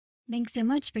Thanks so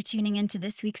much for tuning in to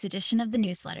this week's edition of the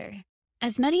newsletter.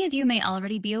 As many of you may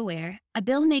already be aware, a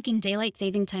bill making daylight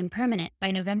saving time permanent by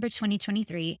November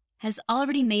 2023 has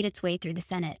already made its way through the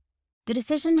Senate. The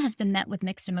decision has been met with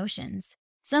mixed emotions.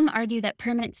 Some argue that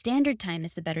permanent standard time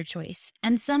is the better choice,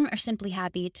 and some are simply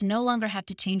happy to no longer have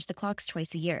to change the clocks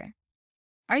twice a year.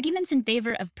 Arguments in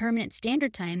favor of permanent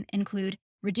standard time include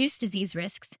reduced disease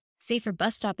risks, safer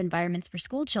bus stop environments for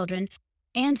school children,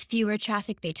 and fewer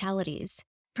traffic fatalities.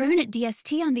 Permanent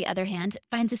DST, on the other hand,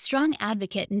 finds a strong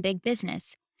advocate in big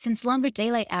business, since longer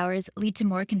daylight hours lead to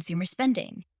more consumer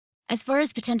spending. As far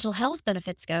as potential health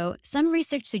benefits go, some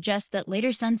research suggests that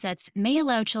later sunsets may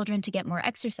allow children to get more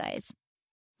exercise.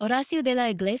 Horacio de la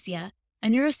Iglesia, a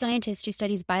neuroscientist who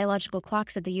studies biological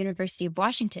clocks at the University of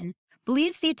Washington,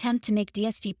 believes the attempt to make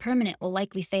DST permanent will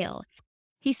likely fail.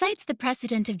 He cites the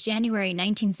precedent of January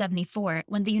 1974,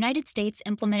 when the United States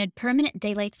implemented permanent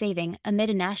daylight saving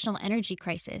amid a national energy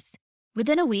crisis.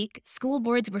 Within a week, school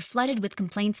boards were flooded with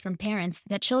complaints from parents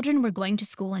that children were going to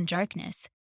school in darkness.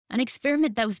 An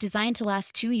experiment that was designed to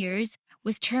last 2 years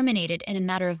was terminated in a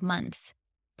matter of months.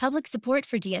 Public support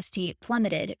for DST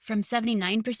plummeted from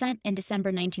 79% in December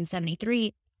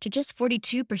 1973 to just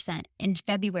 42% in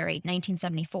February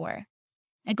 1974.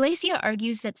 Iglesia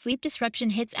argues that sleep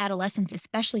disruption hits adolescents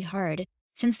especially hard,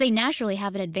 since they naturally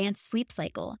have an advanced sleep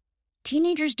cycle.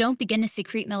 Teenagers don't begin to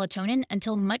secrete melatonin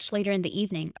until much later in the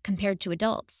evening compared to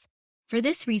adults. For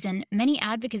this reason, many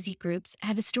advocacy groups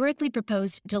have historically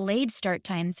proposed delayed start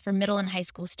times for middle and high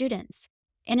school students.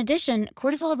 In addition,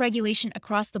 cortisol regulation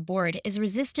across the board is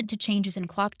resistant to changes in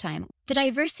clock time. The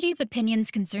diversity of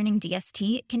opinions concerning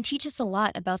DST can teach us a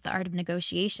lot about the art of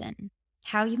negotiation.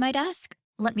 How, you might ask?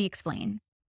 Let me explain.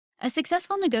 A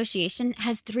successful negotiation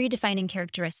has 3 defining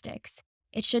characteristics.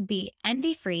 It should be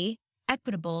envy-free,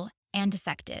 equitable, and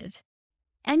effective.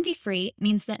 Envy-free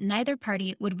means that neither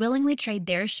party would willingly trade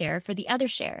their share for the other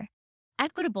share.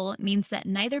 Equitable means that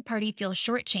neither party feels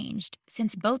shortchanged,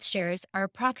 since both shares are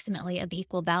approximately of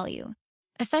equal value.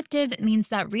 Effective means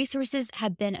that resources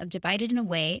have been divided in a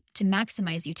way to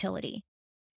maximize utility.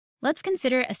 Let's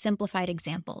consider a simplified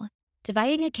example,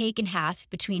 dividing a cake in half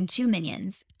between 2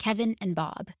 minions, Kevin and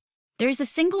Bob. There is a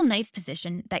single knife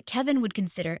position that Kevin would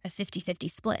consider a 50-50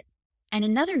 split, and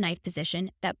another knife position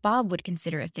that Bob would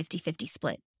consider a 50-50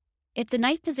 split. If the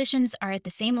knife positions are at the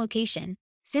same location,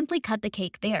 simply cut the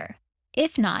cake there.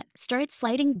 If not, start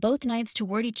sliding both knives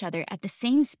toward each other at the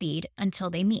same speed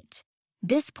until they meet.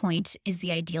 This point is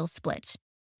the ideal split.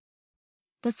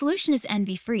 The solution is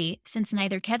envy-free, since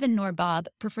neither Kevin nor Bob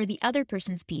prefer the other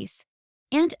person's piece,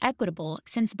 and equitable,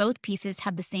 since both pieces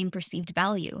have the same perceived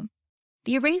value.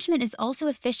 The arrangement is also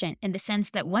efficient in the sense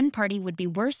that one party would be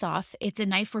worse off if the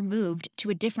knife were moved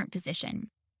to a different position.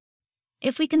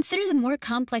 If we consider the more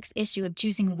complex issue of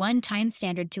choosing one time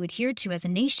standard to adhere to as a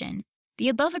nation, the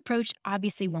above approach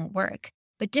obviously won't work,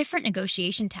 but different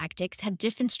negotiation tactics have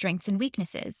different strengths and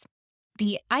weaknesses.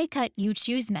 The I cut, you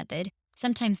choose method,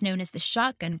 sometimes known as the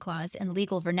shotgun clause in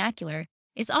legal vernacular,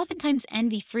 is oftentimes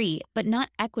envy-free but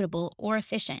not equitable or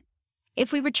efficient.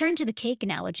 If we return to the cake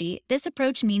analogy, this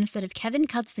approach means that if Kevin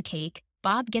cuts the cake,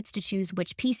 Bob gets to choose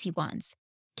which piece he wants.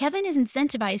 Kevin is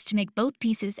incentivized to make both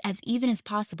pieces as even as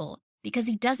possible because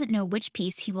he doesn't know which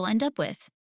piece he will end up with.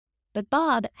 But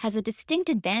Bob has a distinct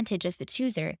advantage as the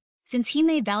chooser, since he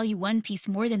may value one piece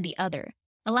more than the other,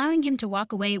 allowing him to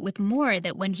walk away with more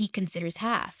than when he considers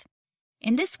half.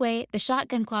 In this way, the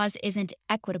shotgun clause isn't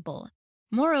equitable.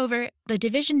 Moreover, the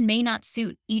division may not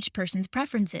suit each person's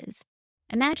preferences.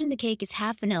 Imagine the cake is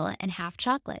half vanilla and half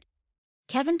chocolate.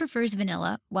 Kevin prefers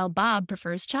vanilla, while Bob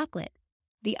prefers chocolate.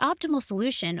 The optimal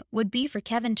solution would be for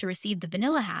Kevin to receive the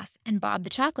vanilla half and Bob the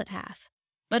chocolate half.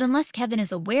 But unless Kevin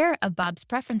is aware of Bob's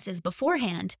preferences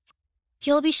beforehand,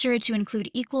 he'll be sure to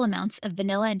include equal amounts of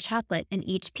vanilla and chocolate in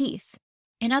each piece.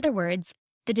 In other words,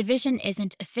 the division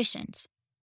isn't efficient.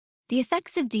 The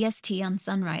effects of DST on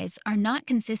sunrise are not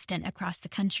consistent across the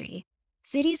country.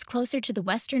 Cities closer to the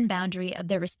western boundary of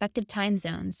their respective time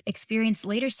zones experience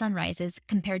later sunrises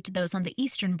compared to those on the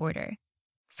eastern border.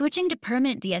 Switching to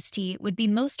permanent DST would be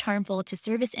most harmful to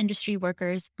service industry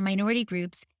workers, minority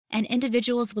groups, and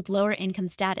individuals with lower income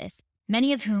status,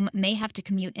 many of whom may have to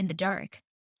commute in the dark.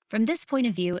 From this point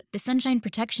of view, the Sunshine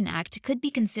Protection Act could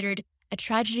be considered a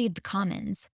tragedy of the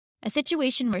commons, a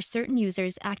situation where certain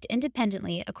users act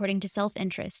independently according to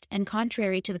self-interest and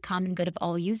contrary to the common good of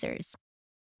all users.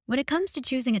 When it comes to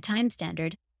choosing a time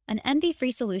standard, an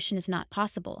envy-free solution is not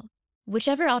possible.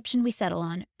 Whichever option we settle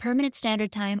on, permanent standard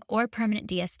time or permanent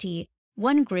DST,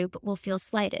 one group will feel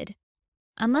slighted.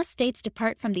 Unless states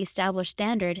depart from the established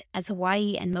standard, as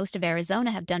Hawaii and most of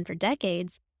Arizona have done for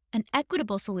decades, an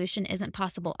equitable solution isn't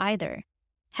possible either.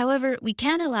 However, we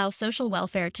can allow social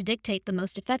welfare to dictate the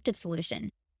most effective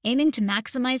solution, aiming to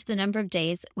maximize the number of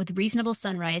days with reasonable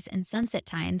sunrise and sunset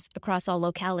times across all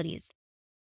localities.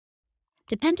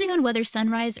 Depending on whether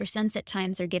sunrise or sunset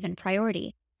times are given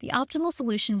priority, the optimal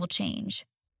solution will change.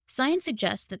 Science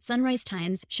suggests that sunrise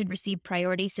times should receive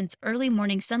priority since early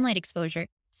morning sunlight exposure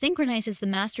synchronizes the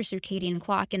master circadian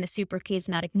clock in the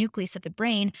suprachiasmatic nucleus of the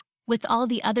brain with all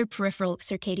the other peripheral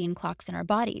circadian clocks in our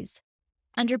bodies.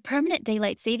 Under permanent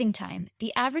daylight saving time,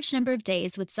 the average number of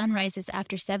days with sunrises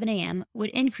after 7 a.m. would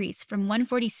increase from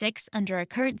 146 under our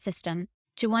current system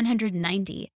to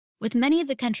 190, with many of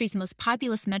the country's most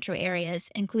populous metro areas,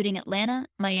 including Atlanta,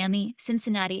 Miami,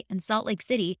 Cincinnati, and Salt Lake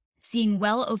City, seeing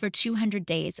well over 200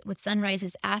 days with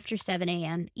sunrises after 7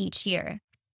 a.m. each year.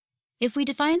 If we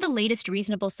define the latest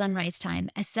reasonable sunrise time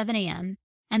as 7 a.m.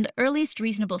 and the earliest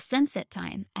reasonable sunset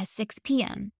time as 6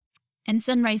 p.m., and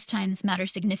sunrise times matter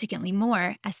significantly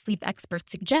more, as sleep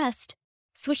experts suggest,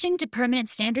 switching to permanent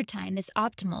standard time is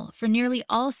optimal for nearly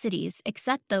all cities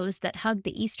except those that hug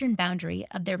the eastern boundary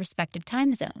of their respective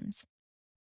time zones.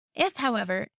 If,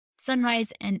 however,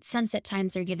 sunrise and sunset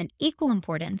times are given equal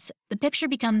importance, the picture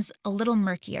becomes a little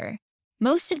murkier.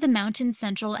 Most of the Mountain,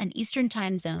 Central, and Eastern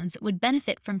time zones would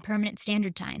benefit from permanent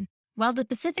standard time, while the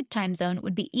Pacific time zone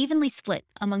would be evenly split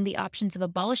among the options of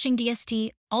abolishing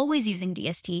DST, always using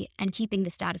DST, and keeping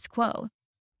the status quo.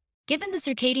 Given the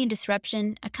circadian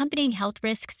disruption, accompanying health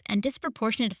risks, and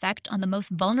disproportionate effect on the most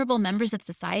vulnerable members of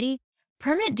society,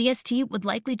 permanent DST would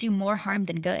likely do more harm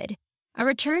than good. A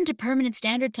return to permanent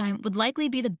standard time would likely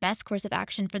be the best course of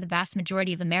action for the vast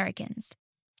majority of Americans.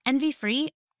 Envy-free?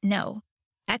 No.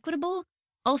 Equitable?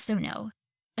 Also no.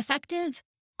 Effective?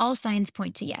 All signs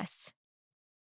point to yes.